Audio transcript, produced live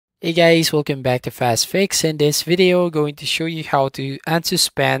Hey guys, welcome back to Fast Fix. In this video, going to show you how to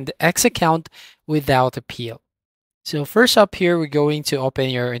unsuspend X account without appeal. So first up here, we're going to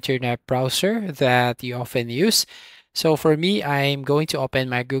open your internet browser that you often use. So for me, I'm going to open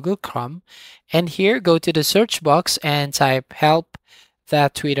my Google Chrome, and here go to the search box and type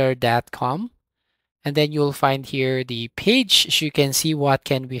help.twitter.com, and then you'll find here the page so you can see what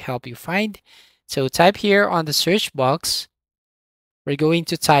can we help you find. So type here on the search box, we're going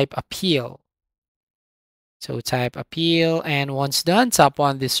to type appeal. So type appeal, and once done, tap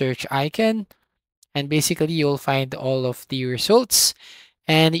on the search icon, and basically you'll find all of the results.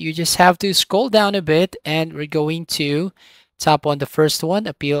 And you just have to scroll down a bit, and we're going to tap on the first one,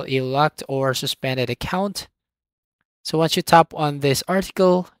 appeal a locked or suspended account. So once you tap on this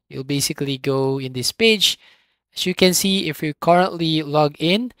article, you'll basically go in this page. As you can see, if you currently log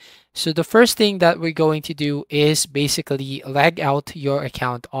in, so the first thing that we're going to do is basically lag out your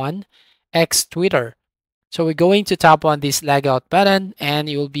account on X Twitter. So we're going to tap on this lag out button, and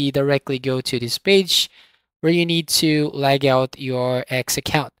you'll be directly go to this page where you need to lag out your X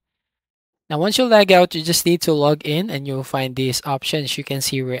account. Now, once you lag out, you just need to log in, and you'll find these options. You can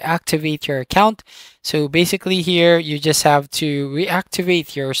see reactivate your account. So basically here, you just have to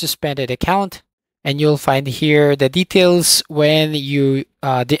reactivate your suspended account, and you'll find here the details when you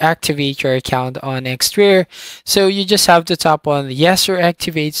deactivate your account on X Twitter. So you just have to tap on yes or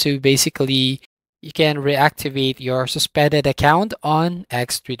activate. So basically, you can reactivate your suspended account on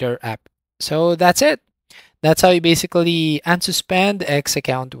X Twitter app. So that's it. That's how you basically unsuspend X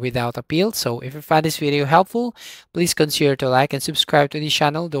account without appeal. So if you find this video helpful, please consider to like and subscribe to the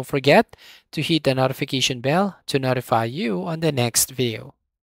channel. Don't forget to hit the notification bell to notify you on the next video.